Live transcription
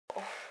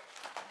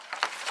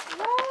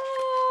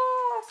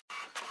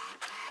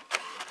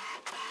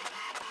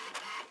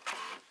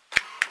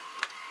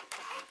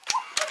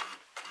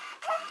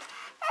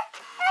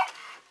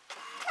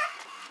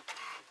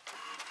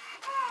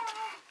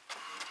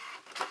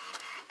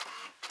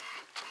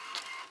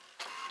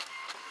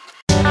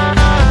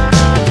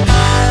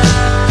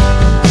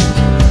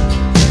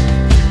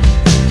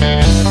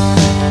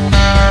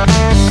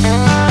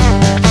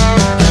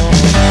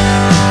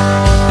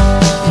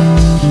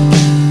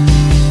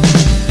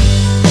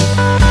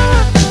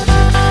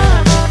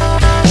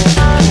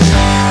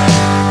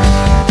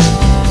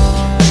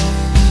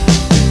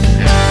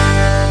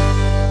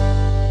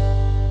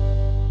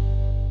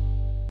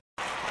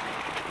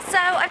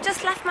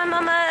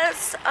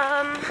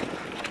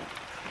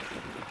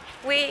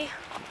we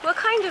were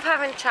kind of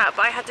having a chat,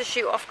 but I had to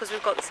shoot off because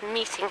we've got this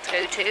meeting to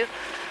go to.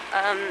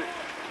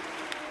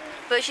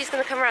 But she's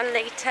going to come around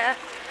later,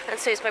 and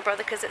so is my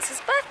brother because it's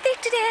his birthday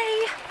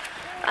today.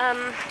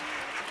 And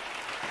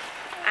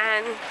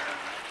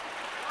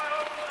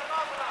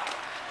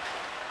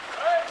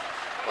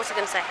what was I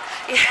going to say?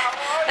 Yeah,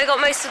 I got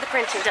most of the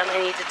printing done I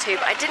needed to,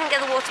 but I didn't get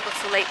the water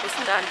bottle labels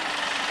done.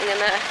 I'm going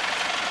to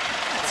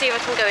see if I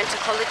can go into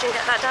college and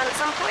get that done at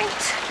some point.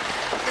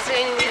 Because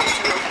we only need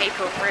them on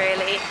paper,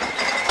 really. I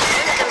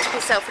wanted them to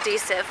be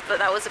self-adhesive, but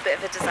that was a bit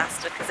of a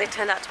disaster because they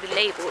turned out to be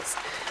labels,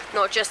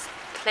 not just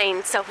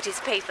plain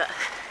self-adhesive paper.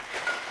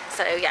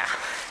 So yeah,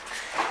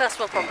 first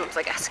world problems,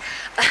 I guess.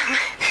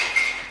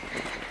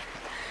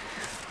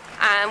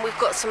 And we've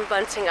got some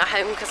bunting at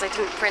home because I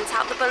didn't print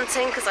out the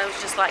bunting because I was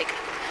just like,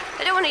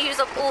 I don't want to use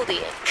up all the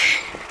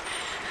ink.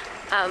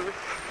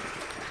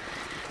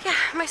 Yeah,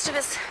 most of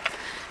it's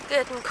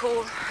good and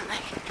cool, and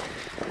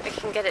I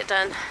can get it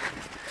done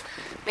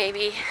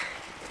maybe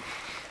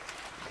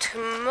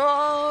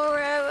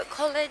tomorrow at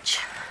college.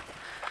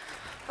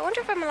 I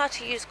wonder if I'm allowed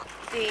to use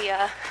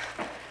the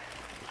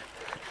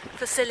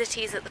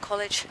facilities at the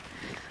college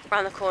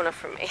around the corner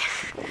from me,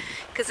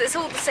 because it's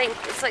all the same.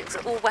 It's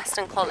like all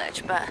Western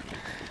College, but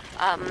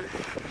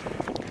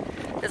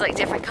there's like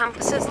different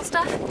campuses and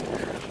stuff.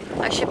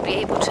 I should be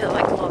able to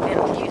like log in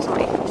and use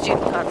my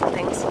student card and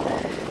things.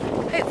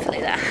 Hopefully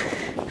there.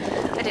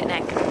 I don't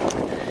know.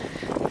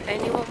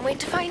 Only one way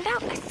to find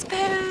out, I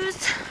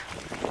suppose.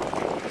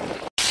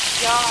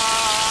 Yeah.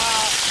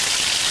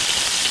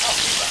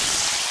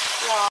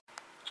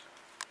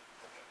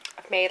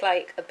 I've made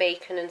like a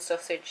bacon and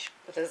sausage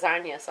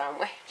lasagna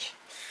sandwich.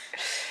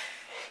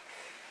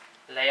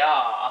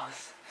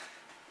 Layers.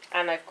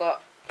 And I've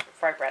got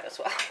fried bread as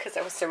well because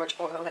there was so much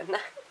oil in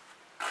there.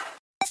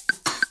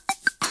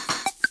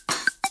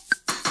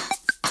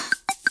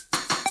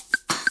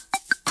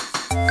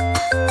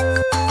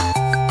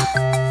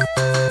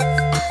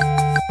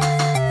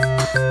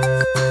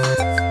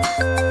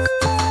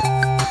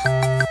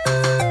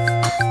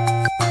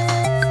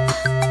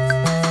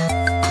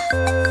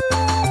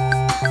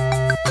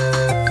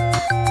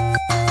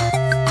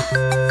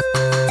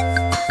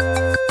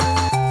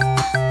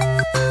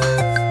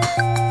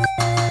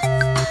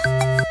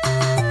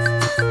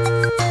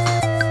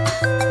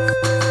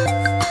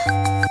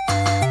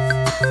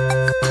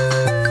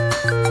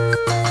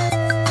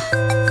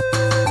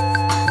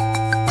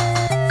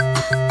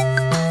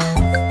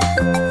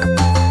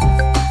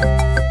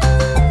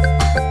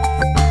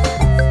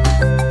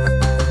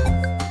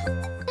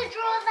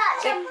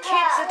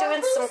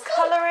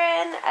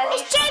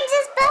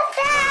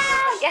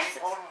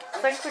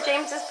 For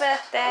James's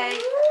birthday.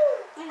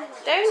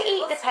 Don't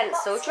eat the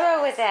pencil,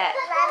 draw with it.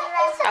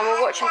 And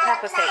we're watching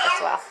Peppa Pig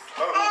as well.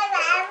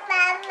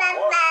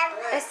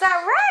 Is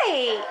that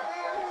right?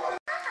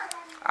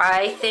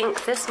 I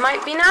think this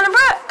might be Nana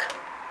Brooke.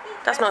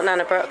 That's not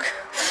Nana Brooke.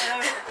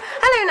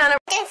 Hello, Nana.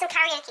 We're doing some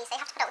karaoke, so you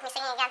have to put up with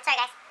me singing again. Sorry,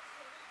 guys.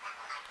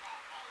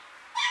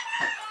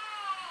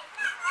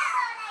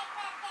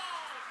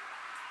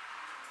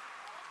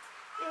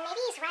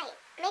 Maybe he's right.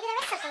 Maybe there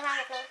is something wrong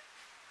with me.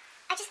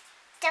 I just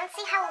don't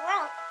see how a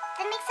world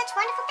that makes such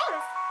wonderful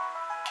things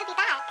could be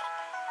bad.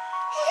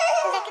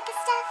 Look at the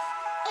stuff,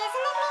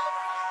 isn't it neat?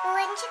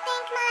 Wouldn't you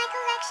think my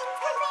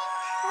collection's complete?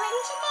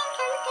 Wouldn't you think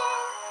I'm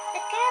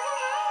the girl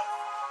who has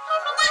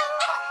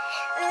everything?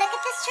 Look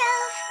at this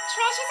trove,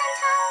 treasures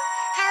untold.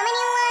 How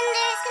many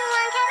wonders can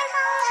one carry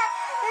home?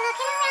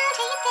 Looking around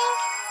here you think,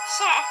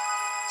 sure,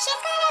 she's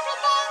got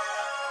everything.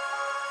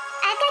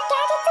 I've got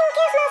gadgets and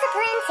gizmos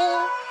aplenty.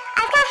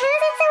 I've got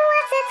who's its and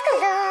what's its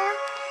galore.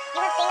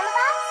 You want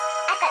thingamabobs?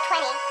 I've got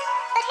 20,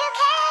 but who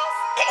cares?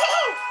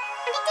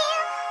 Big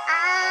deal.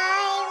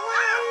 I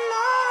want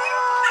more.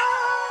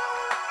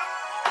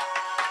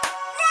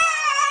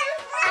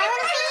 I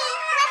wanna be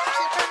where the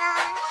people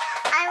are.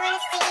 I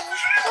wanna see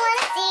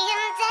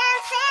them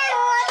dancing,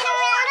 walking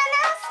around on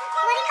those,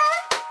 what do you call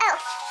them? Oh,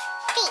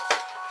 feet.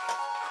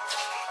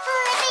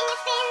 Flipping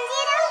your fins,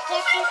 you don't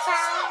get too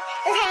far.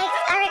 Legs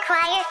are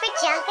required for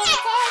jumping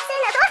and dancing.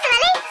 That's awesome,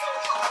 Ellie.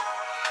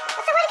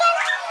 What's the word again?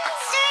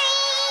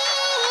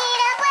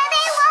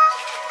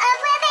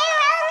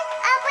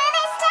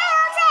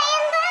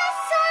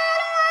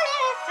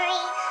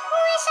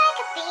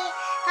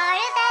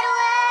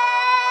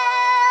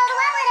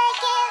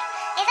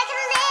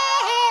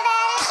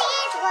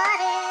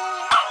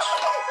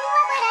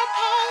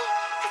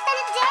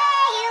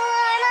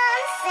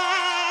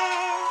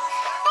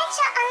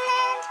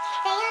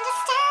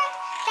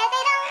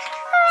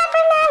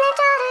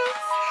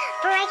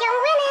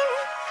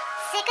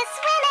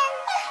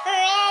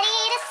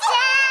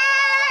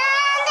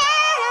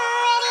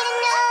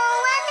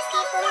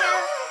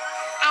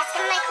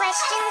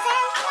 Questions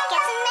and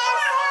get some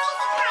answers.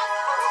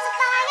 What's a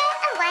fire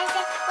and why is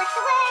it? What's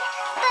the word?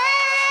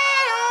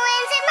 Burn.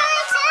 When's it my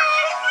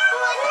turn?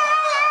 Wouldn't I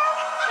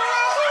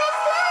love to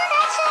explore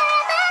that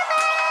sugar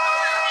burn?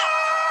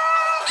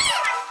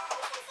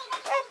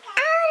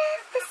 Out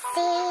of the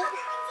sea.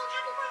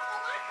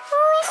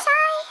 Wish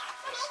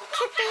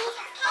could be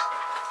part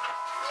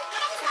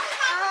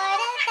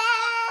of that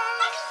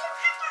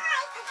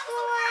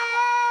world.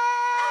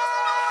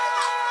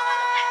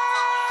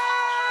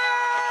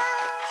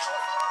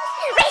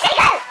 Race and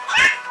go!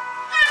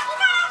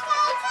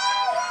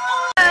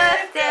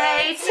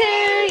 Birthday to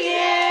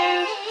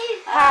you.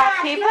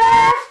 Happy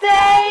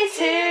birthday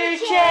to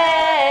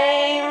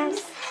James.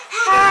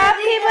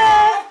 Happy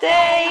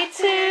birthday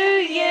to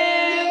you.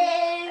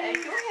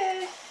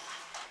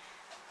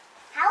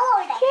 How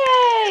old are you?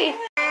 Yay!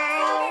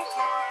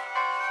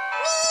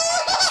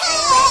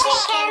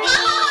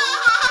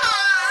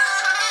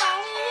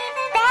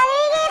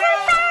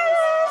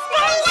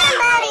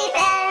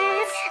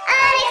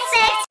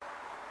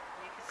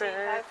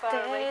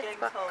 Birthday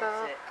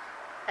buckle.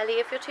 Ellie,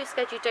 if you're too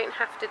scared, you don't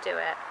have to do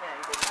it.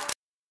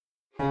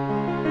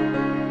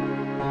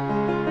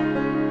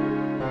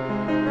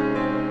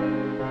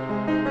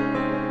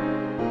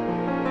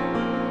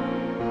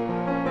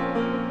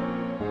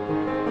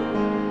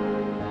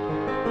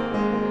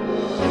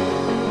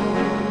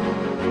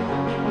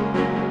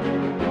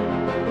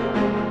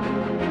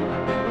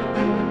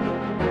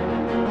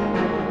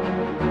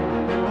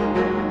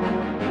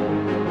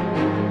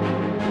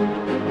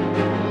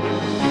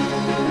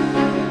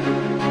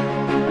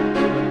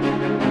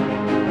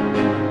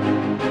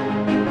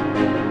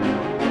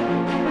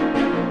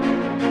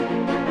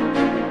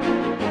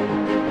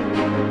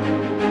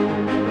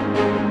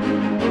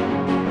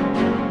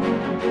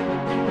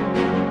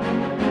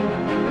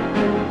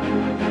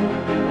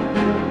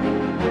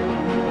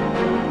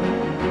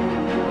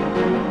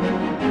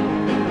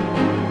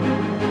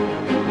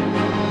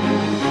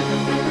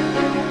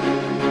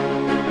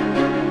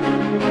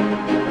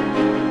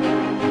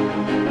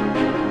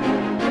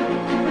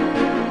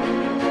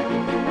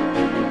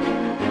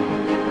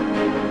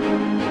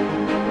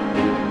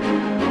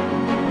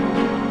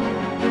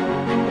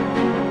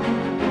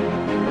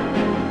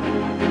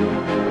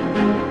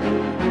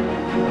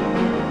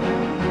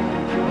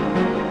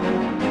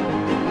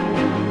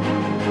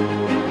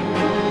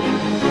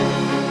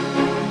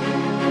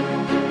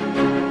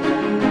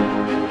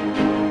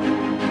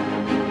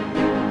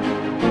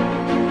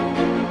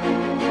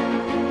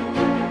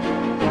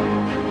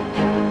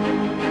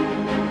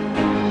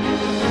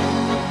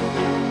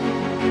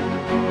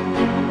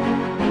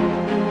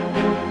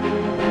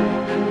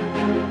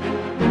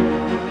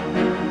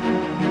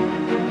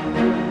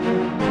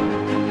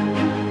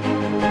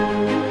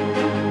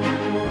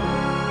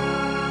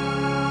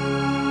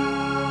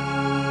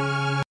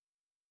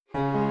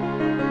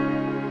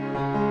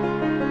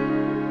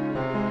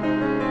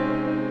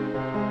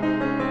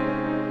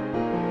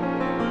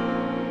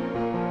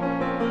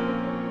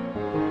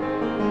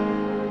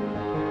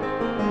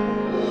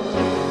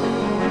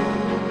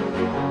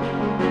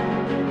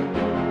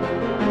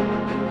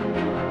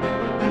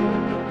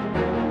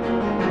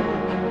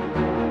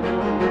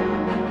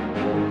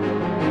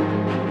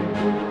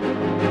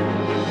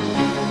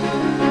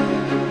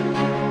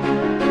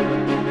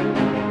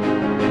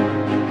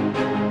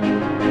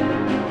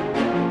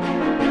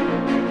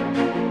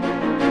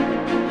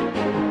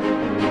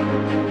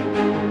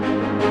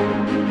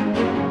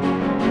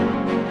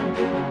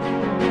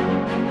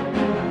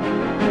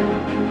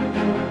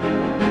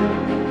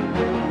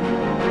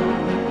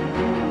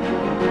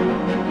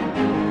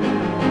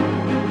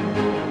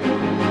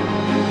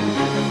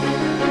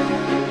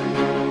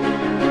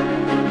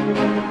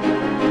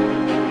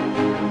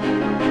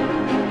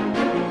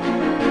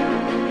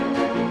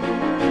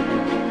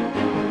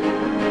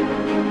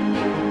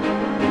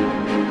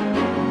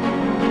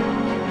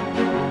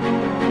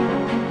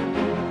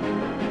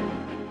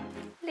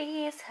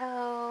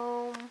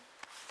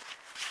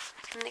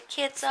 And the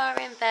kids are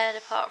in bed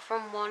apart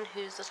from one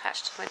who's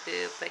attached to my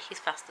boob, but he's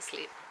fast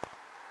asleep.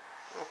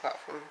 Apart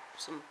from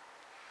some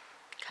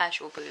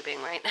casual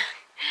boobing right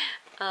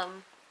now.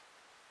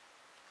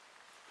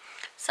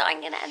 So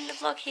I'm gonna end the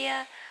vlog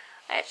here.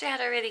 I actually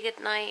had a really good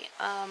night.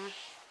 Ow.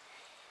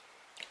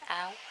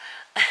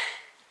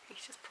 He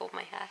just pulled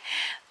my hair.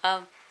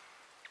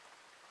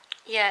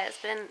 Yeah,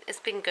 it's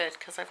been good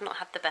because I've not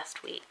had the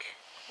best week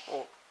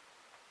or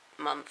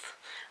month.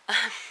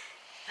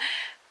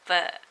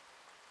 But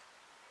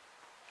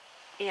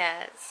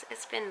yeah,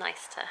 it's been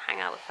nice to hang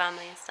out with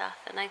family and stuff,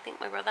 and I think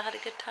my brother had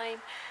a good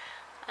time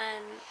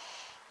and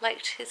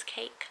liked his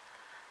cake,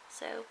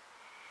 so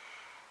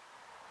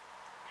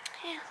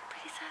yeah,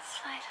 pretty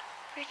satisfied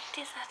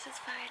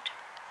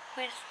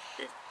with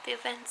the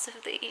events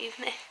of the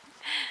evening.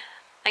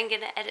 I'm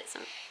gonna edit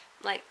some,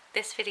 like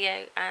this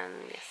video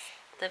and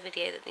the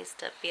video that needs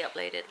to be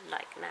uploaded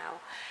like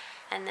now,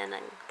 and then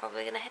I'm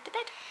probably gonna head to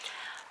bed.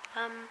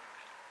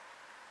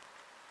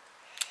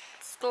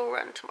 School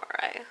run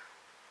tomorrow.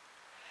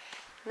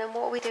 And then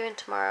what are we doing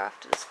tomorrow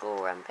after the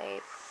school run,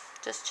 babe?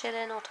 Just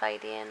chilling or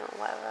tidying or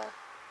whatever?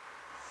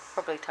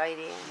 Probably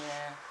tidying.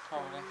 Yeah,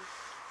 probably.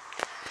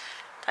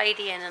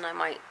 Tidying, and I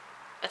might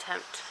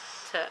attempt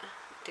to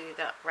do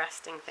that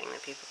resting thing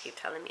that people keep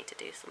telling me to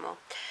do some more.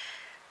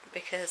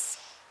 Because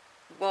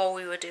while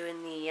we were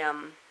doing the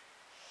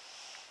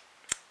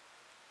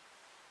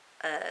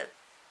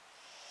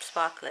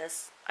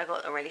sparklers, I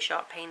got a really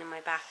sharp pain in my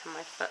back and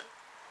my foot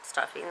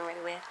started feeling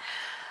really weird.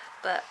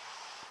 But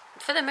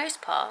for the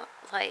most part,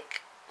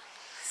 like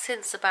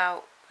since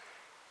about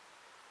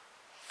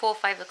 4 or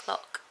 5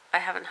 o'clock, I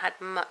haven't had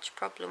much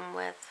problem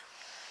with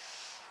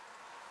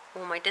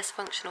all my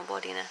dysfunctional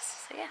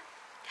bodiness. So yeah.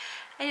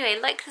 Anyway,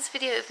 like this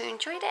video if you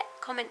enjoyed it,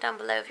 comment down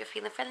below if you're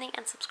feeling friendly,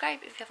 and subscribe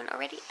if you haven't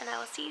already, and I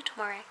will see you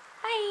tomorrow.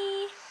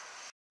 Bye!